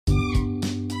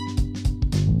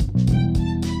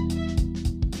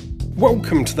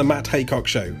Welcome to the Matt Haycock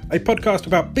Show, a podcast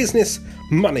about business,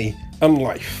 money and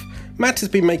life. Matt has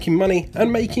been making money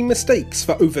and making mistakes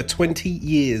for over 20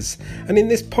 years, and in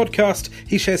this podcast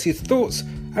he shares his thoughts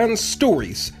and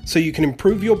stories so you can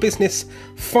improve your business,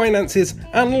 finances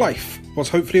and life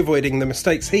whilst hopefully avoiding the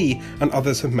mistakes he and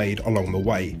others have made along the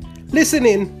way. Listen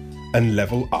in and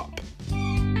level up.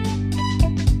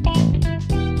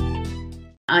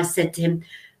 I said to him,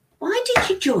 "Why did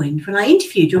you join when I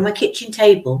interviewed you on my kitchen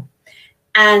table?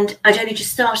 And I'd only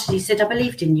just started." He said, "I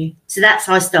believed in you." So that's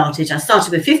how I started. I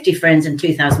started with 50 friends and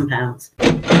 £2,000.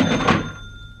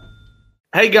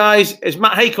 Hey guys, it's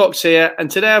Matt Haycock here,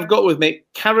 and today I've got with me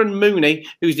Karen Mooney,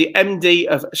 who's the MD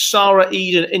of Sara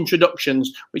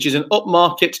Introductions, which is an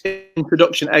upmarket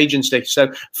introduction agency.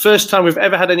 So first time we've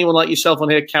ever had anyone like yourself on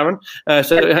here, Karen.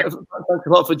 Thanks a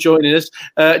lot for joining us.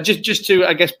 Just to,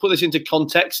 I guess, put this into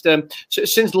context, so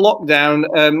since lockdown,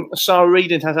 Sara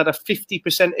has had a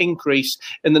 50% increase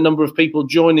in the number of people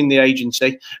joining the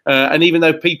agency. And even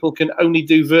though people can only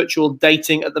do virtual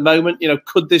dating at the moment,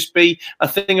 could this be a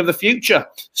thing of the future?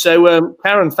 So,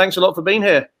 Karen, thanks a lot for being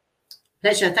here.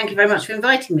 Pleasure. Thank you very much for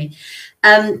inviting me.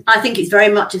 I think it's very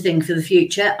much a thing for the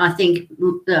future. I think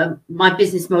my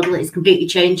business model is completely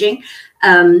changing.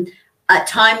 At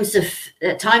times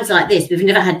like this, we've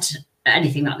never had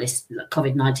anything like this, like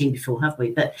COVID-19 before, have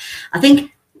we? But I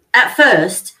think at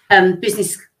first,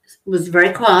 business was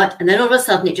very quiet, and then all of a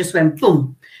sudden it just went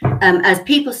boom. As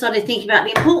people started thinking about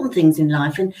the important things in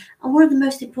life, and one of the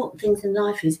most important things in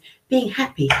life is being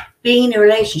happy, being in a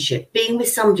relationship, being with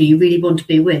somebody you really want to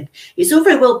be with. It's all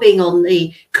very well being on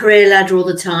the career ladder all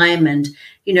the time and,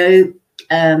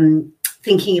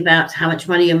 thinking about how much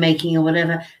money you're making or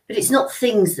whatever, but it's not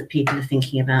things that people are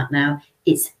thinking about now.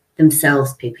 It's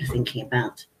themselves people are thinking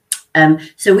about.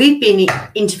 So we've been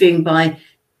interviewing by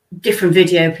different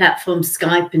video platforms,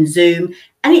 Skype and Zoom,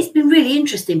 and it's been really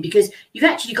interesting because you've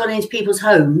actually gone into people's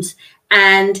homes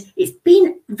and it's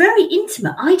been very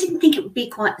intimate. I didn't think it would be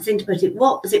quite as intimate as it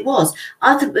was.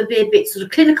 I thought it would be a bit sort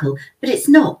of clinical, but it's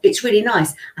not. It's really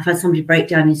nice. I've had somebody break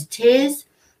down into tears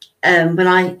when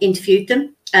I interviewed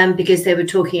them because they were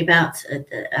talking about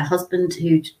a husband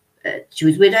who she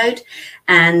was widowed,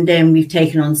 and then we've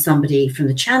taken on somebody from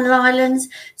the Channel Islands.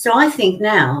 So I think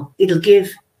now it'll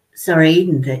give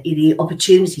the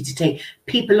opportunity to take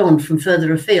people on from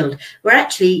further afield. We're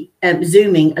actually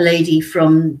Zooming a lady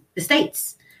from the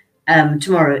States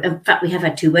tomorrow. In fact, we have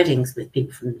had 2 weddings with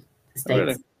people from the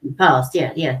States in the past.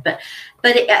 Yeah. But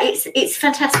it's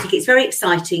fantastic. It's very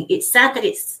exciting. It's sad that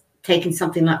it's taken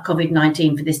something like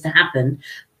COVID-19 for this to happen,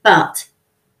 but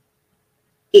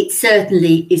it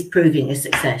certainly is proving a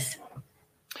success.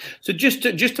 So just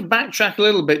to backtrack a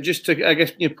little bit, just to, I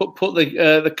guess, put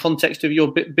the context of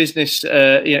your business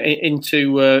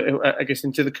into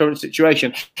the current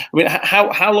situation. I mean,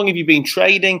 how long have you been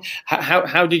trading?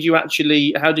 How did you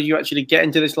actually get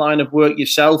into this line of work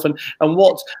yourself? And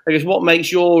what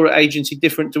makes your agency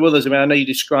different to others? I mean, I know you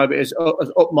describe it as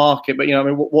upmarket, but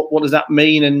what does that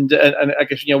mean? And I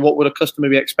guess what would a customer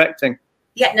be expecting?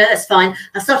 Yeah, no, that's fine.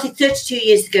 I started 32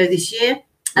 years ago this year.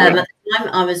 At the time,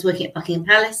 I was working at Buckingham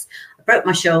Palace. I broke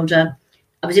my shoulder.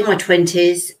 I was in my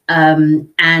 20s,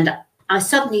 and I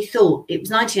suddenly thought, it was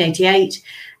 1988,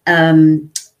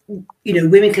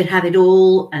 women could have it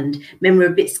all, and men were a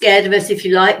bit scared of us, if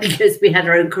you like, because we had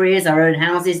our own careers, our own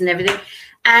houses and everything.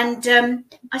 And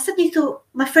I suddenly thought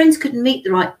my friends couldn't meet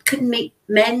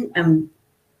men, and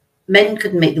men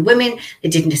couldn't meet the women. They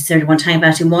didn't necessarily want to hang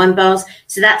about in wine bars.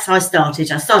 So that's how I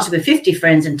started. I started with 50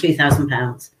 friends and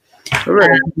 £2,000.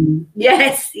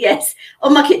 Yes,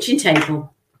 on my kitchen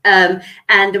table. And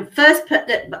the first,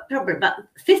 probably about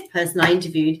the 5th person I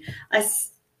interviewed,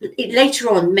 later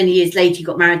on, many years later, he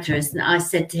got married to us, and I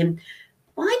said to him,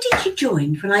 "Why did you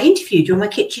join when I interviewed you on my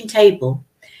kitchen table?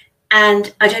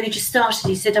 And I'd only just started."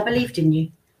 He said, "I believed in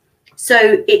you."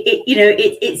 So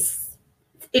it's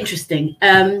interesting.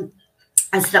 And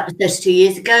so that was 32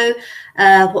 years ago.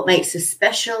 What makes us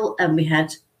special?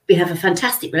 We have a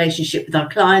fantastic relationship with our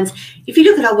clients. If you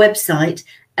look at our website,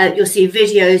 you'll see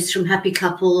videos from happy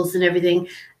couples and everything.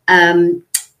 And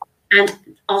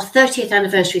our 30th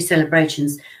anniversary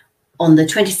celebrations on the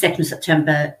 22nd of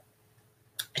September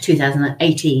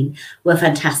 2018 were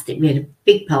fantastic. We had a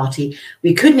big party.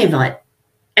 We couldn't invite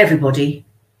everybody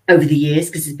over the years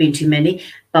because there's been too many,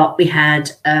 but we had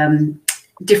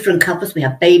different couples. We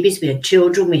had babies, we had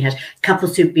children, we had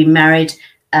couples who'd been married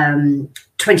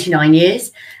 29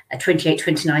 years.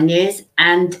 29 years,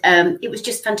 and it was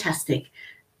just fantastic,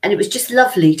 and it was just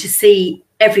lovely to see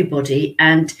everybody,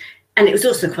 and it was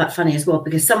also quite funny as well,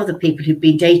 because some of the people who'd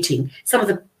been dating, some of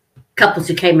the couples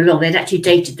who came along. They'd actually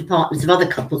dated the partners of other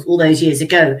couples all those years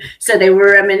ago. So they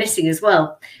were reminiscing as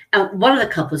well. And one of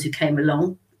the couples who came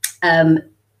along,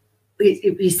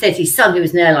 he said his son, who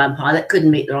was an airline pilot,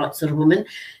 couldn't meet the right sort of woman.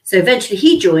 So eventually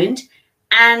he joined,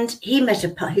 and he met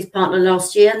his partner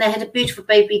last year, and they had a beautiful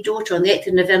baby daughter on the 8th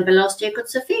of November last year called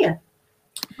Sophia.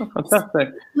 Oh,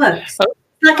 fantastic. Works.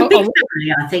 Like a big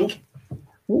family, I think.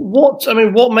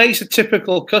 What makes a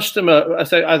typical customer,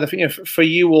 either for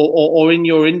you or in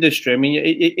your industry? I mean,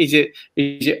 is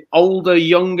it older,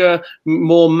 younger,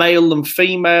 more male than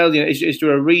female? Is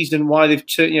there a reason why they've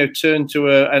turned to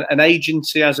an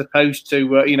agency as opposed to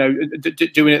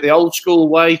doing it the old school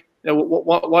way?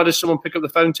 Why does someone pick up the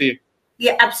phone to you?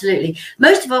 Yeah, absolutely.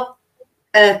 Most of our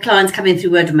clients come in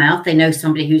through word of mouth. They know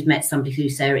somebody who's met somebody through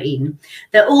Sara Eden.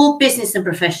 They're all business and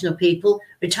professional people,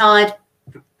 retired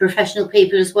professional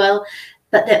people as well,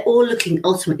 but they're all looking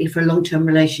ultimately for a long-term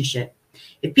relationship.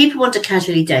 If people want to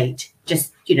casually date,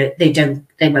 just they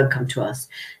won't come to us.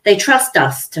 They trust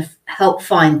us to help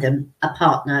find them a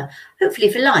partner,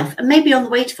 hopefully for life, and maybe on the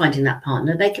way to finding that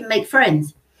partner they can make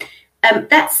friends.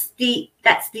 That's the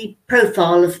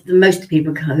profile of the most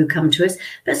people who come to us.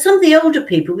 But some of the older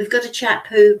people, we've got a chap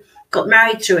who got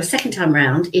married through a second time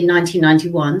round in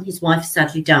 1991. His wife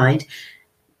sadly died,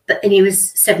 and he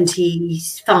was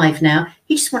 75 now.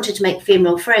 He just wanted to make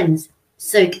female friends.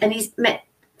 And he's met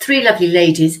 3 lovely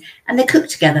ladies, and they cook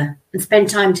together and spend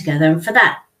time together. And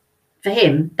for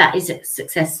him, that is a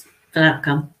successful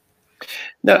outcome.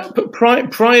 Now, but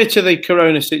prior to the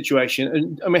corona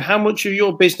situation, I mean, how much of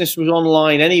your business was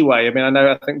online anyway? I mean,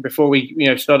 I think before we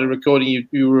started recording,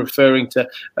 you were referring to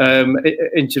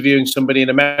interviewing somebody in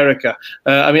America.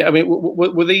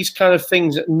 Were these kind of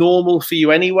things normal for you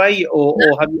anyway, or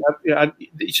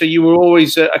so you were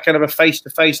always a kind of a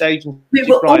face-to-face agent? We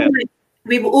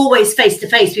were always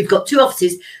face-to-face. We've got 2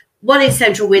 offices, one in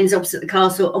Central Windsor opposite the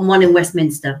castle, and one in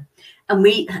Westminster, and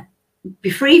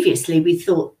previously, we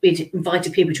thought we'd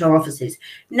invited people to our offices.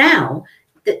 Now,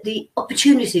 the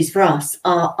opportunities for us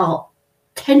are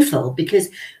tenfold, because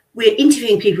we're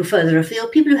interviewing people further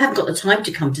afield, people who haven't got the time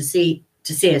to come to see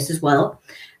us as well.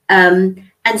 And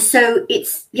so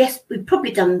we've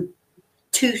probably done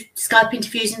 2 Skype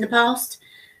interviews in the past.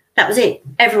 That was it.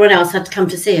 Everyone else had to come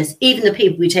to see us. Even the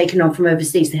people we'd taken on from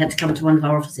overseas, they had to come to one of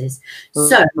our offices.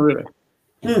 So really?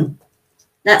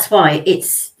 That's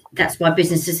why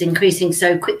business is increasing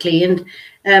so quickly and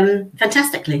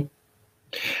fantastically.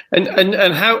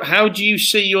 And how do you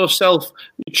see yourself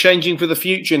changing for the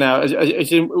future now?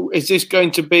 Is this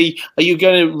going to be? Are you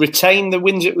going to retain the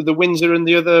Windsor and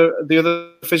the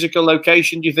other physical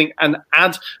location? Do you think, and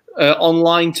add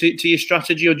online to your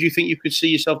strategy, or do you think you could see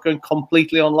yourself going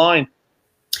completely online?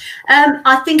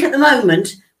 I think at the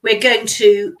moment we're going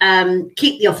to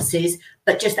keep the offices,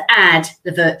 but just add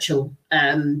the virtual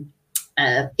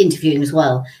interviewing as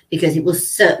well, because it will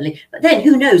certainly. But then,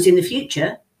 who knows? In the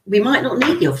future, we might not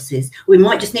need the offices. We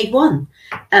might just need one.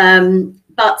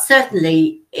 But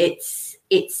certainly, it's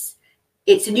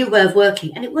a new way of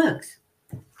working, and it works.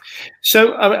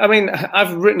 So, I mean,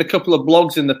 I've written a couple of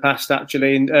blogs in the past,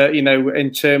 actually,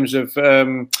 in terms of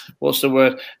what's the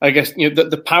word? I guess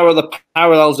the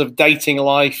parallels of dating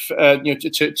life,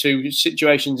 to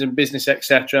situations in business,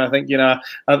 etc. I think the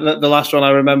last one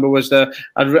I remember was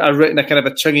I'd written a kind of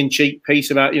a tongue-in-cheek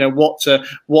piece about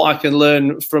what I can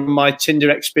learn from my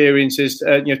Tinder experiences,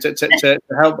 to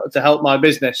help my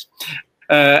business.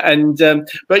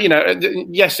 But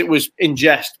yes, it was in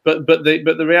jest. But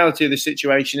the reality of the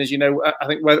situation is, I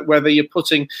think whether you're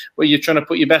trying to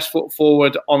put your best foot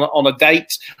forward on a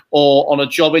date or on a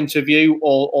job interview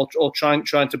or trying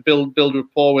to build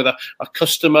rapport with a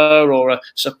customer or a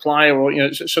supplier or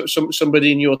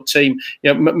somebody in your team,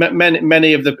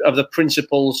 many of the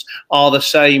principles are the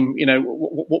same.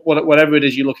 Whatever it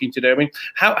is you're looking to do. I mean,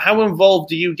 how involved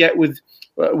do you get with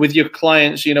your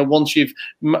clients? Once you've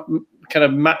kind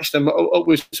of match them up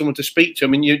with someone to speak to. I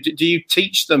mean, do you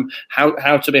teach them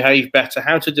how to behave better,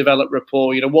 how to develop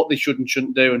rapport, what they should and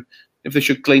shouldn't do, and if they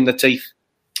should clean their teeth?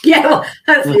 Yeah, well,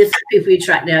 hopefully there's some people we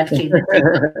track now to clean their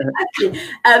teeth.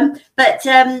 But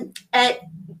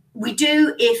we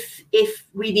do if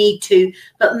we need to,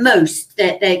 but most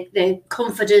they're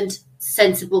confident,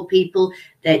 sensible people.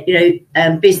 They're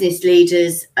business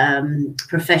leaders,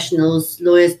 professionals,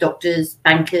 lawyers, doctors,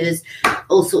 bankers,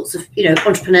 all sorts of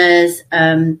entrepreneurs.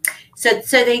 So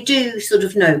they do sort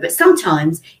of know. But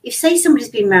sometimes, if say somebody's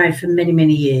been married for many,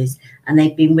 many years and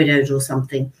they've been widowed or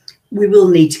something, we will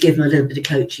need to give them a little bit of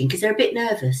coaching, because they're a bit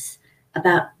nervous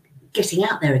about getting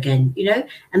out there again,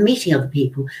 and meeting other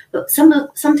people. But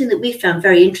something that we found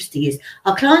very interesting is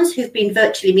our clients who've been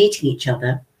virtually meeting each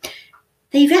other,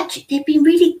 they've been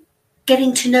really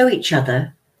getting to know each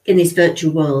other in this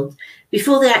virtual world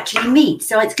before they actually meet.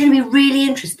 So it's going to be really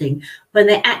interesting when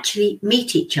they actually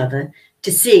meet each other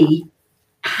to see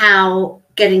how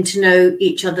getting to know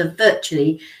each other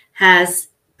virtually has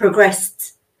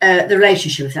progressed the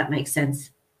relationship, if that makes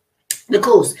sense. And of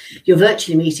course, you're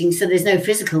virtually meeting, so there's no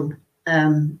physical,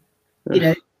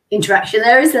 interaction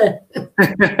there, is there?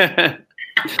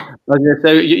 So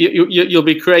you'll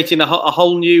be creating a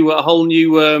whole new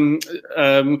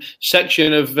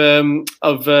section of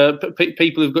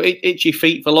people who've got itchy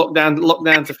feet for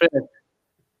lockdown to finish.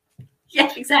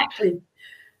 Yeah, exactly.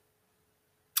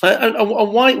 And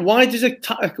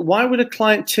why would a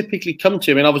client typically come to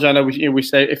you? I mean, obviously, I know we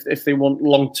say if they want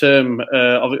long term,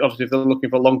 obviously if they're looking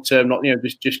for long term, not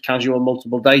just casual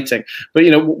multiple dating. But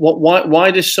why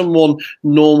does someone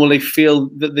normally feel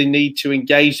that they need to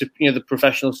engage the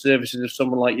professional services of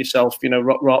someone like yourself?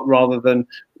 Rather than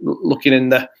looking in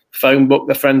the phone book,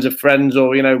 the friends of friends,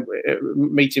 or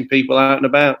meeting people out and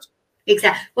about.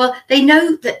 Exactly. Well, they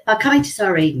know that by coming to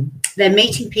Sara Eden, they're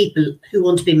meeting people who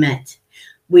want to be met.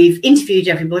 We've interviewed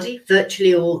everybody,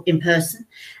 virtually or in person,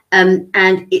 and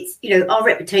it's our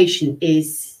reputation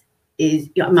is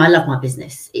I love my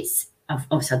business. I've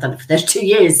done it for 32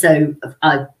 years, so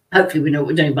hopefully we know what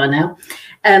we're doing by now.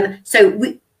 So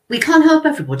we can't help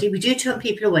everybody. We do turn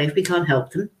people away if we can't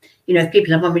help them. If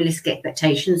people have unrealistic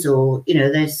expectations, or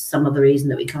there's some other reason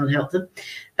that we can't help them,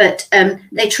 but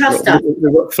they trust us.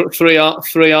 They've got three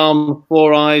arms,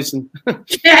 4 eyes, and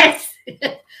yes.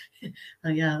 Oh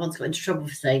yeah, I once got into trouble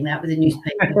for saying that with a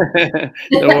newspaper.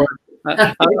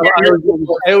 I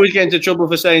always get into trouble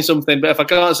for saying something, but if I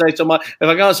can't say it on my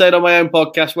own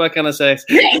podcast, where can I say it?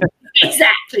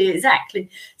 Exactly.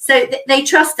 So they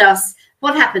trust us.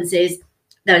 What happens is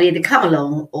they'll either come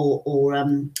along or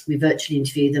we virtually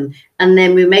interview them, and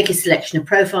then we make a selection of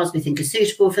profiles we think are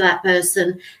suitable for that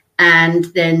person. And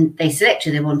then they select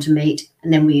who they want to meet,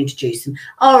 and then we introduce them.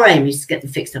 Our aim is to get them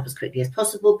fixed up as quickly as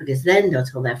possible, because then they'll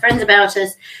tell their friends about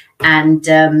us. And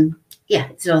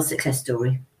it's another success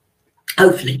story,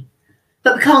 hopefully.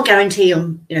 But we can't guarantee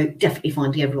on, definitely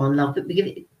finding everyone love, but we give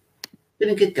it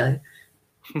a good go.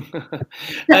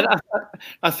 And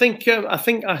I think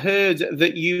I heard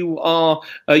that you're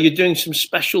doing some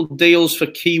special deals for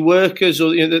key workers,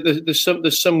 or there's some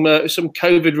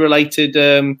COVID related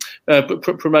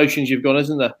promotions you've got,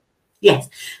 isn't there? Yes,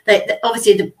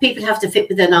 obviously the people have to fit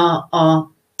within our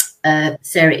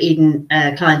Sara Eden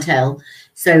clientele.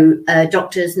 So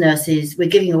doctors, nurses, we're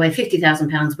giving away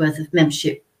 £50,000 worth of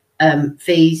membership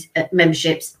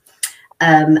memberships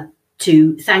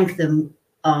to thank them,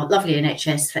 our lovely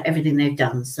NHS, for everything they've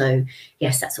done. So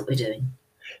yes, that's what we're doing.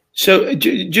 So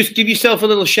just give yourself a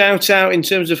little shout out in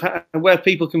terms of where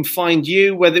people can find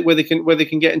you, where they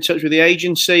can get in touch with the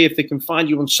agency, if they can find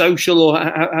you on social, or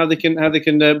how they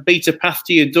can beat a path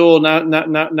to your door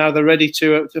now they're ready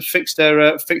to fix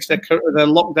their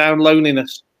lockdown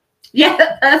loneliness.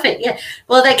 Yeah, perfect. Yeah,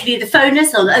 well, they can either phone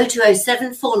us on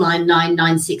 0207 499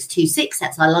 9626.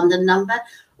 That's our London number.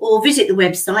 Or visit the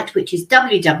website, which is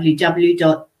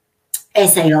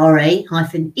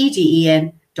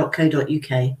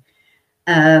www.sara-eden.co.uk.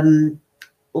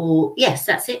 Or yes,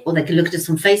 that's it. Or they can look at us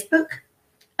on Facebook,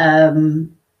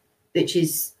 which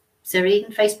is Sara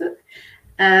Eden Facebook.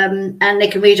 And they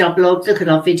can read our blogs, look at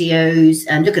our videos,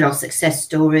 and look at our success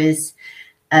stories.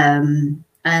 And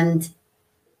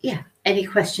yeah, any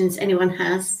questions anyone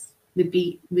has, we'd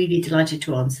be really delighted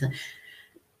to answer.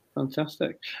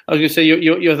 Fantastic. I was going to say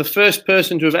you're the first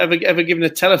person to have ever given a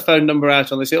telephone number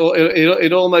out on this.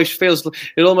 It almost feels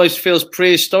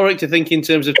prehistoric to think in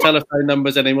terms of telephone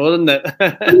numbers anymore, doesn't it?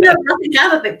 No, I think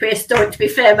I'm a bit prehistoric, to be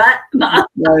fair, Matt. But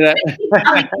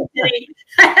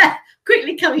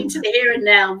quickly coming to the here and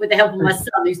now with the help of my son,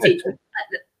 who's teaching,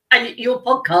 and your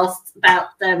podcast about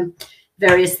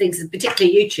various things,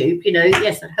 particularly YouTube.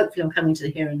 Yes, hopefully I'm coming to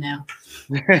the here and now.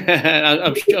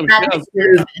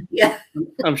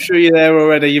 I'm sure you're there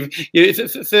already. You're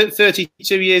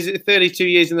 32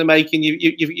 years in the making.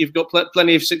 You've got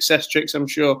plenty of success tricks, I'm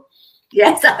sure.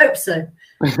 Yes, I hope so.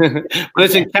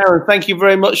 Listen, Karen, thank you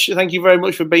very much. Thank you very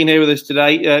much for being here with us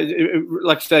today.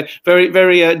 Like I said, very,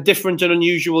 very different and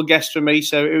unusual guest for me.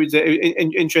 So it was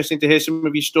interesting to hear some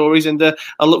of your stories, and I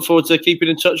look forward to keeping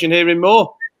in touch and hearing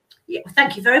more. Yeah,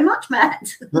 thank you very much,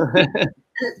 Matt.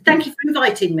 Thank you for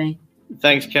inviting me.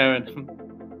 Thanks, Karen.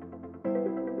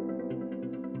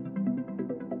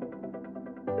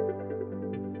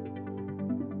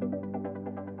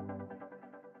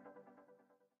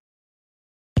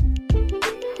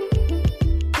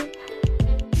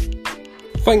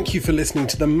 Thank you for listening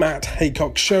to the Matt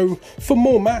Haycock Show. For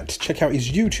more Matt, check out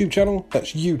his YouTube channel.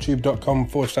 That's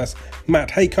youtube.com/Matt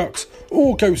Haycocks,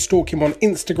 or go stalk him on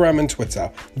Instagram and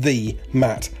Twitter, the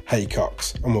Matt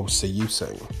Haycocks. And we'll see you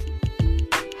soon.